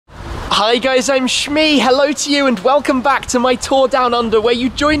Hi guys, I'm Shmee. Hello to you and welcome back to my tour down under, where you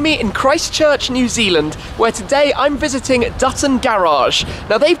join me in Christchurch, New Zealand, where today I'm visiting Dutton Garage.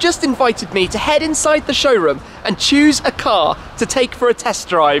 Now they've just invited me to head inside the showroom and choose a car to take for a test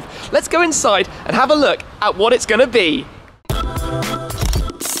drive. Let's go inside and have a look at what it's gonna be.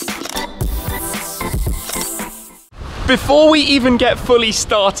 Before we even get fully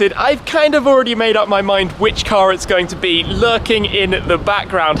started, I've kind of already made up my mind which car it's going to be lurking in the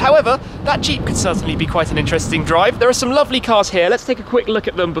background. However, that Jeep could certainly be quite an interesting drive. There are some lovely cars here. Let's take a quick look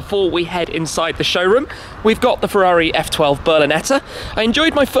at them before we head inside the showroom. We've got the Ferrari F12 Berlinetta. I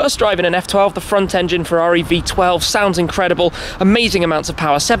enjoyed my first drive in an F12. The front engine Ferrari V12 sounds incredible. Amazing amounts of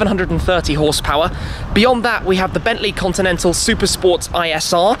power, 730 horsepower. Beyond that, we have the Bentley Continental Supersports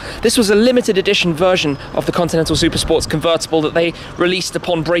ISR. This was a limited edition version of the Continental Supersports convertible that they released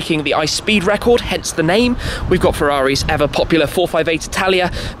upon breaking the ice speed record, hence the name. We've got Ferrari's ever popular 458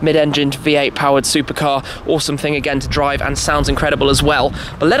 Italia, mid-engined V8 powered supercar. Awesome thing again to drive and sounds incredible as well.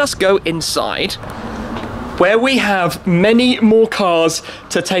 But let us go inside, where we have many more cars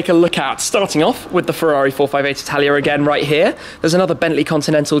to take a look at. Starting off with the Ferrari 458 Italia again right here. There's another Bentley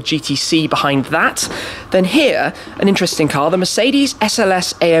Continental GTC behind that. Then here, an interesting car, the Mercedes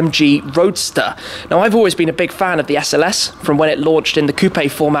SLS AMG Roadster. Now I've always been a big fan of the SLS from when it launched in the coupe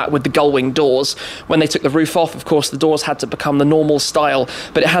format with the gull-wing doors. When they took the roof off, of course, the doors had to become the normal style,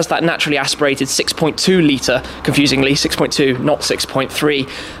 but it has that naturally aspirated 6.2 litre, confusingly 6.2, not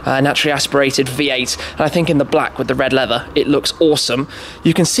 6.3, naturally aspirated V8. And I think in the black with the red leather, it looks awesome.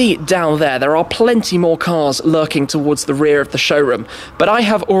 You can see down there are plenty more cars lurking towards the rear of the showroom, but I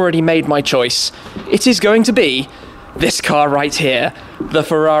have already made my choice. It is going to be this car right here, the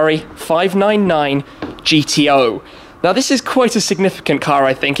Ferrari 599 GTO. Now this is quite a significant car,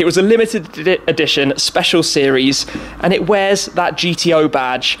 I think. It was a limited edition special series and it wears that GTO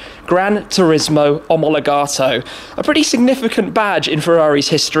badge, Gran Turismo Omologato. A pretty significant badge in Ferrari's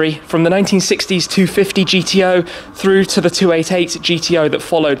history, from the 1960s 250 GTO through to the 288 GTO that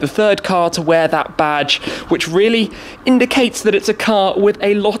followed, the third car to wear that badge, which really indicates that it's a car with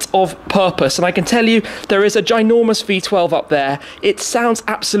a lot of purpose. And I can tell you, there is a ginormous V12 up there. It sounds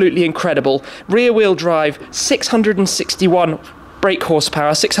absolutely incredible. Rear wheel drive, 661 brake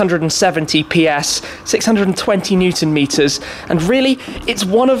horsepower, 670 PS, 620 Newton meters, and really it's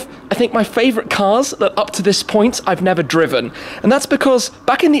one of, I think, my favourite cars that up to this point I've never driven. And that's because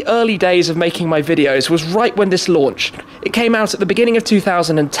back in the early days of making my videos was right when this launched. It came out at the beginning of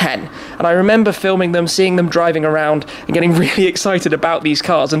 2010, and I remember filming them, seeing them driving around and getting really excited about these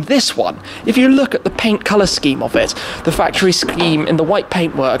cars. And this one, if you look at the paint colour scheme of it, the factory scheme in the white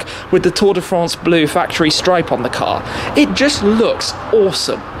paintwork with the Tour de France blue factory stripe on the car, it just looks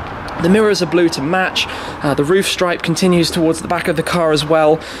awesome. The mirrors are blue to match, the roof stripe continues towards the back of the car as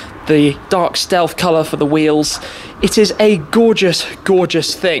well, the dark stealth colour for the wheels. It is a gorgeous,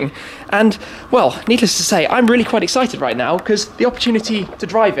 gorgeous thing. And, well, needless to say, I'm really quite excited right now because the opportunity to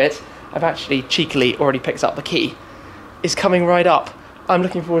drive it, I've actually cheekily already picked up the key, is coming right up. I'm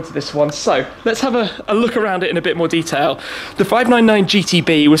looking forward to this one. So let's have a look around it in a bit more detail. The 599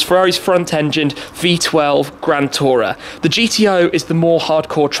 GTB was Ferrari's front-engined V12 Grand Tourer. The GTO is the more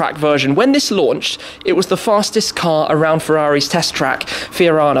hardcore track version. When this launched, it was the fastest car around Ferrari's test track,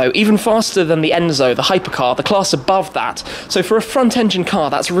 Fiorano, even faster than the Enzo, the hypercar, the class above that. So for a front-engine car,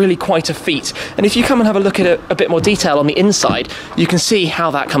 that's really quite a feat. And if you come and have a look at it a bit more detail on the inside, you can see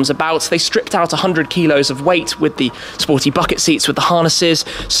how that comes about. They stripped out 100 kilos of weight with the sporty bucket seats with the harnesses,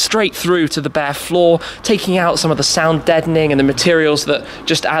 straight through to the bare floor, taking out some of the sound deadening and the materials that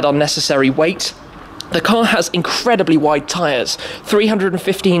just add unnecessary weight. The car has incredibly wide tyres,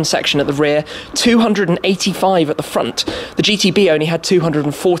 315 section at the rear, 285 at the front. The GTB only had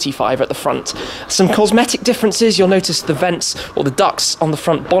 245 at the front. Some cosmetic differences, you'll notice the vents or the ducts on the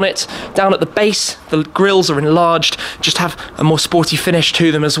front bonnet. Down at the base, the grills are enlarged, just have a more sporty finish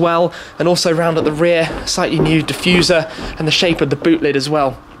to them as well. And also round at the rear, slightly new diffuser and the shape of the boot lid as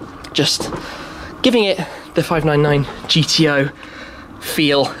well. Just giving it the 599 GTO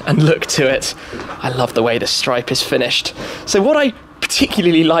feel and look to it. I love the way the stripe is finished. So what I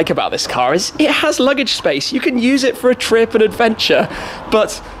particularly like about this car is it has luggage space. You can use it for a trip, an adventure,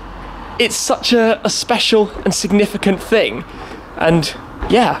 but it's such a special and significant thing. And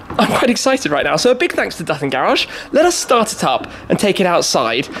yeah, I'm quite excited right now. So a big thanks to Dutton Garage. Let us start it up and take it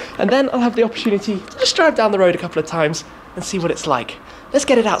outside, and then I'll have the opportunity to just drive down the road a couple of times and see what it's like. Let's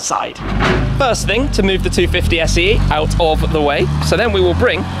get it outside. First thing, to move the 250 SE out of the way. So then we will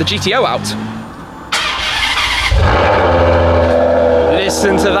bring the GTO out.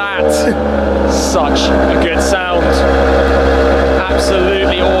 Listen to that. Such a good sound.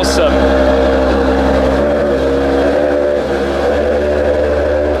 absolutely awesome.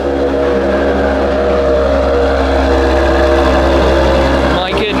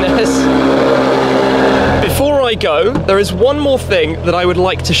 Go, there is one more thing that I would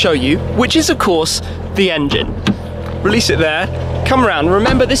like to show you, which is of course the engine. Release it there, come around.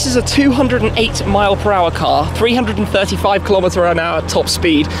 Remember, this is a 208 mile per hour car, 335 kilometer an hour top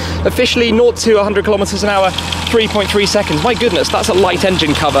speed. Officially 0 to 100 kilometers an hour, 3.3 seconds. My goodness, that's a light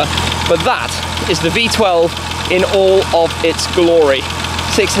engine cover, but that is the V12 in all of its glory.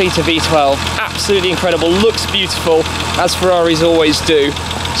 6-litre V12, absolutely incredible, looks beautiful, as Ferraris always do.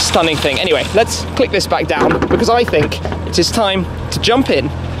 Stunning thing. Anyway, let's click this back down because I think it is time to jump in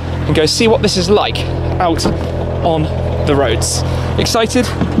and go see what this is like out on the roads. Excited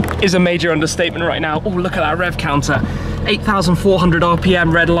is a major understatement right now. Oh, look at that rev counter. 8,400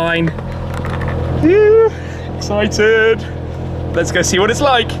 RPM, red line. Excited. Let's go see what it's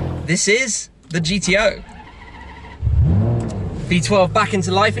like. This is the GTO. V12 back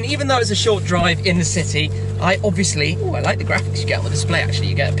into life, and even though it's a short drive in the city, I obviously, I like the graphics you get on the display actually,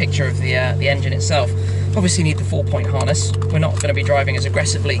 you get a picture of the engine itself. Obviously need the 4-point harness. We're not going to be driving as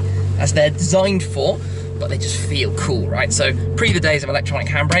aggressively as they're designed for, but they just feel cool, right? So pre the days of electronic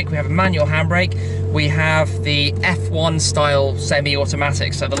handbrake, we have a manual handbrake, we have the F1 style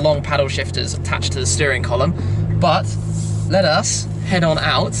semi-automatic, so the long paddle shifters attached to the steering column. But let us head on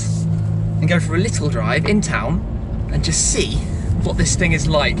out and go for a little drive in town and just see what this thing is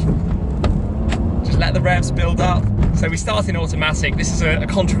like. Just let the revs build up. So we start in automatic. This is a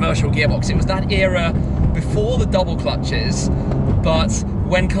controversial gearbox. It was that era before the double clutches, but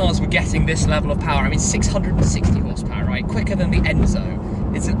when cars were getting this level of power, I mean 660 horsepower, right? Quicker than the Enzo.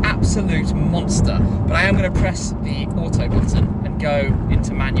 It's an absolute monster. But I am going to press the auto button and go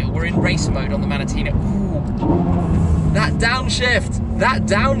into manual. We're in race mode on the Manatina. Ooh, that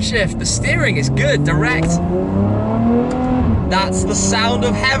downshift, the steering is good, direct. That's the sound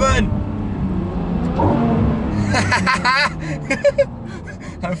of heaven.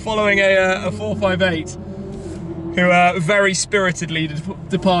 I'm following a 458 who very spiritedly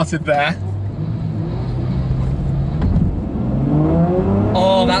departed there.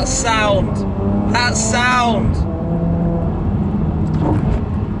 Oh, that sound.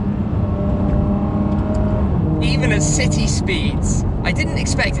 Even at city speeds, I didn't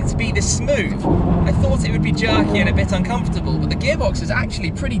expect it to be this smooth. I thought it would be jerky and a bit uncomfortable, but the gearbox is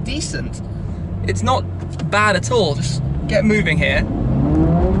actually pretty decent. It's not bad at all. Just get moving here.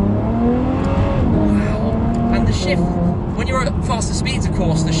 Wow. And the shift, when you're at faster speeds, of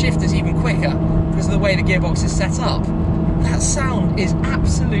course, the shift is even quicker because of the way the gearbox is set up. That sound is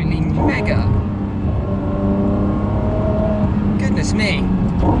absolutely mega. Goodness me.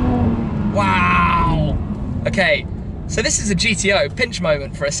 Wow. Okay, so this is a GTO. Pinch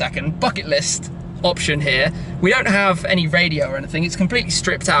moment for a second. Bucket list option here. We don't have any radio or anything. It's completely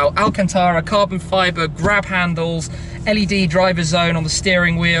stripped out. Alcantara, carbon fiber, grab handles, LED driver zone on the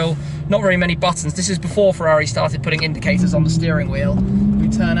steering wheel. Not very many buttons. This is before Ferrari started putting indicators on the steering wheel. We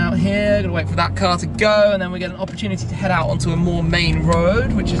turn out here, gonna wait for that car to go, and then we get an opportunity to head out onto a more main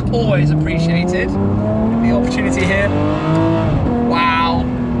road, which is always appreciated. The opportunity here. Wow.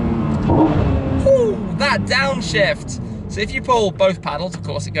 Whew, that downshift. So if you pull both paddles, of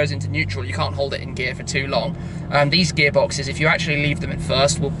course, it goes into neutral. You can't hold it in gear for too long. These gearboxes, if you actually leave them at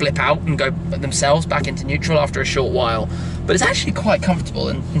first, will blip out and go themselves back into neutral after a short while. But it's actually quite comfortable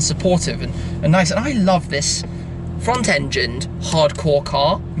and supportive and nice. And I love this front-engined, hardcore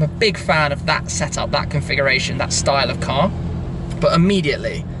car. I'm a big fan of that setup, that configuration, that style of car. But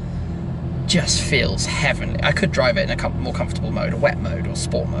immediately, just feels heavenly. I could drive it in a more comfortable mode, a wet mode or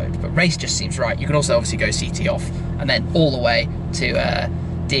sport mode, but race just seems right. You can also obviously go CT off and then all the way to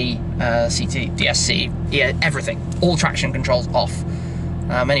CT, DSC, yeah, everything. All traction controls off.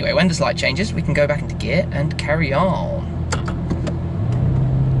 Anyway, when there's light changes, we can go back into gear and carry on.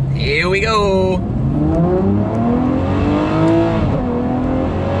 Here we go.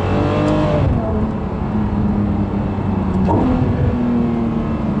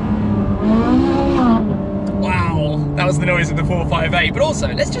 That was the noise of the 458, but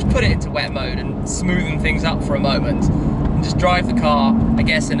also let's just put it into wet mode and smoothen things up for a moment and just drive the car, I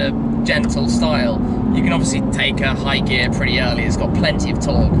guess, in a gentle style. You can obviously take a high gear pretty early. It's got plenty of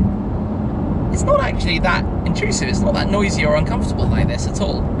torque. It's not actually that intrusive. It's not that noisy or uncomfortable like this at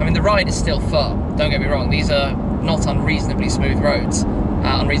all. I mean, the ride is still firm, don't get me wrong. These are not unreasonably smooth roads,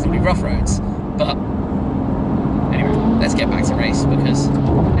 unreasonably rough roads, but anyway, let's get back to race because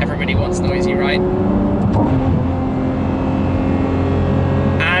everybody wants noisy, right?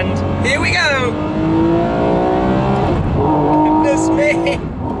 And here we go! Goodness me!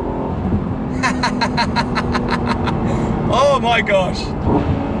 Oh my gosh.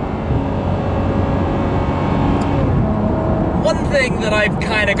 One thing that I've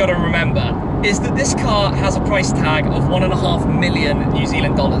kind of got to remember is that this car has a price tag of $1.5 million New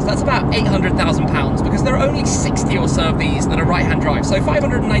Zealand dollars. That's about £800,000 because there are only 60 or so of these that are right-hand drive. So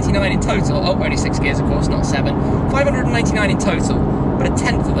 599 in total. Oh, only 6 gears, of course, not 7. 599 in total, but a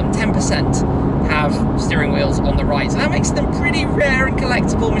tenth of them, 10%, have steering wheels on the right. So that makes them pretty rare and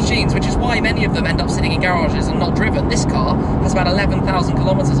collectible machines, which is why many of them end up sitting in garages and not driven. This car has about 11,000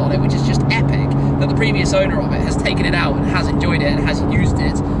 kilometers on it, which is just epic that the previous owner of it has taken it out and has enjoyed it and has used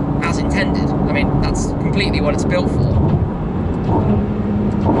it as intended. I mean, that's completely what it's built for.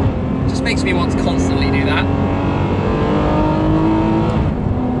 Just makes me want to constantly do that.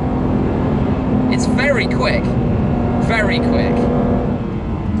 It's very quick. Very quick.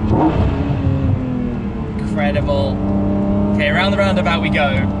 Incredible. Okay, around the roundabout we go,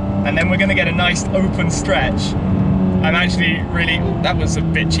 and then we're going to get a nice open stretch. I'm actually really... that was a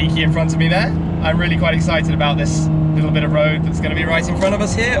bit cheeky in front of me there. I'm really quite excited about this little bit of road that's going to be right in front of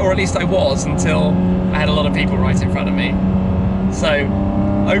us here, or at least I was until I had a lot of people right in front of me. So,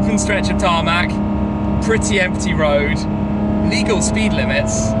 open stretch of tarmac, pretty empty road, legal speed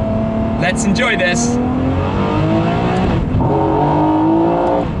limits. Let's enjoy this.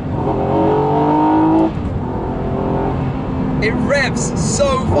 It revs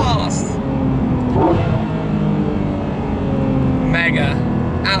so fast. Mega,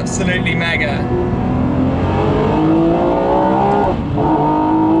 absolutely mega.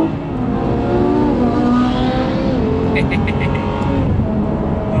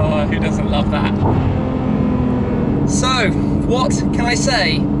 Oh, who doesn't love that? So, what can I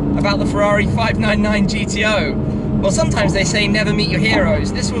say about the Ferrari 599 GTO? Well, sometimes they say never meet your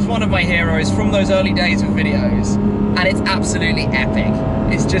heroes. This was one of my heroes from those early days of videos, and it's absolutely epic.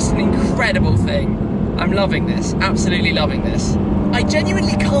 It's just an incredible thing. I'm loving this, absolutely loving this. I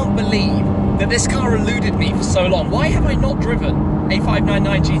genuinely can't believe that this car eluded me for so long. Why have I not driven a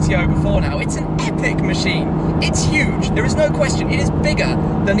 599 GTO before now? It's an epic machine. It's huge, there is no question. It is bigger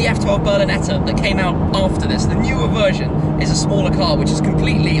than the F12 Berlinetta that came out after this. The newer version is a smaller car, which is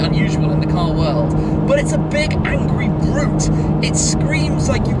completely unusual in the car world. But it's a big, angry brute. It screams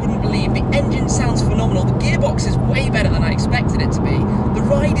like you wouldn't believe. The engine sounds phenomenal. The gearbox is way better than I expected it to be. The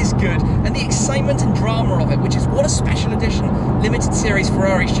ride is good, and the excitement and drama of it, which is what a special edition limited series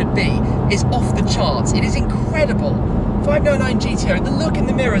Ferrari should be, is off the charts. It is incredible. 599 GTO, the look in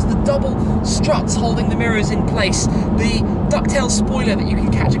the mirrors, the double struts holding the mirrors in place, the ducktail spoiler that you can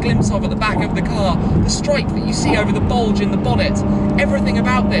catch a glimpse of at the back of the car, the stripe that you see over the bulge in the bonnet. Everything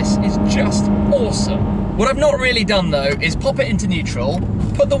about this is just awesome. What I've not really done though is pop it into neutral,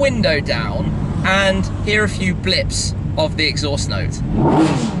 put the window down, and hear a few blips of the exhaust note.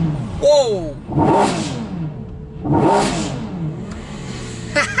 Whoa!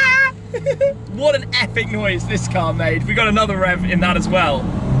 What an epic noise this car made. We got another rev in that as well.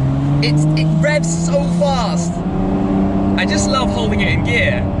 It revs so fast. I just love holding it in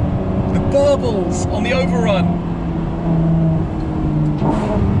gear. The burbles on the overrun.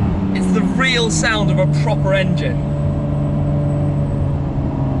 It's the real sound of a proper engine.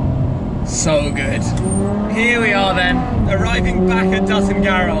 So good. Here we are then, arriving back at Dutton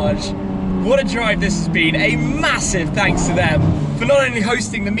Garage. What a drive this has been. A massive thanks to them for not only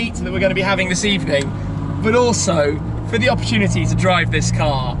hosting the meet that we're going to be having this evening, but also for the opportunity to drive this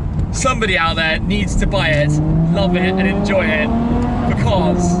car. Somebody out there needs to buy it, love it, and enjoy it,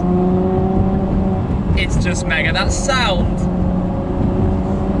 because it's just mega. That sound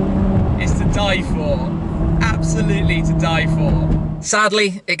is to die for. Absolutely to die for.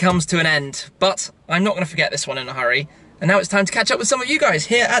 Sadly, it comes to an end, but I'm not going to forget this one in a hurry. And now it's time to catch up with some of you guys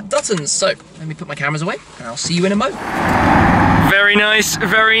here at Dutton's. So let me put my cameras away and I'll see you in a mo. Very nice,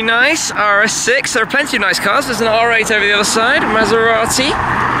 RS6. There are plenty of nice cars. There's an R8 over the other side, Maserati,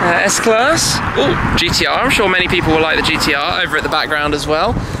 S-Class. Oh, GTR. I'm sure many people will like the GTR over at the background as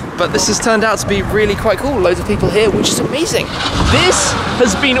well. But this has turned out to be really quite cool. Loads of people here, which is amazing. This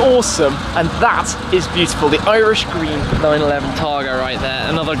has been awesome, and that is beautiful. The Irish green 911 Targa right there.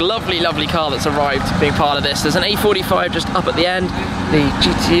 Another lovely, lovely car that's arrived being part of this. There's an A45 just up at the end, the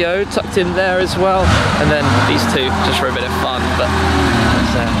GTO tucked in there as well, and then these two just for a bit of fun. But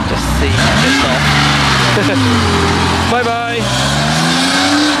let's just see this off. Bye-bye.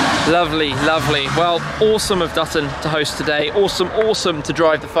 Lovely, lovely. Well, awesome of Dutton to host today. Awesome to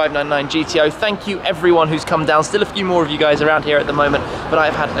drive the 599 GTO. Thank you everyone who's come down. Still a few more of you guys around here at the moment, but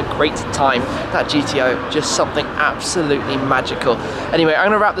I've had a great time. That GTO, just something absolutely magical. Anyway, I'm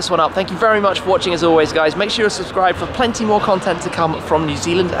gonna wrap this one up. Thank you very much for watching as always, guys. Make sure you're subscribed for plenty more content to come from New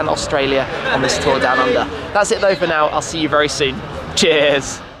Zealand and Australia on this tour down under. That's it though for now. I'll see you very soon.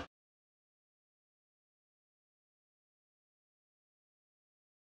 Cheers.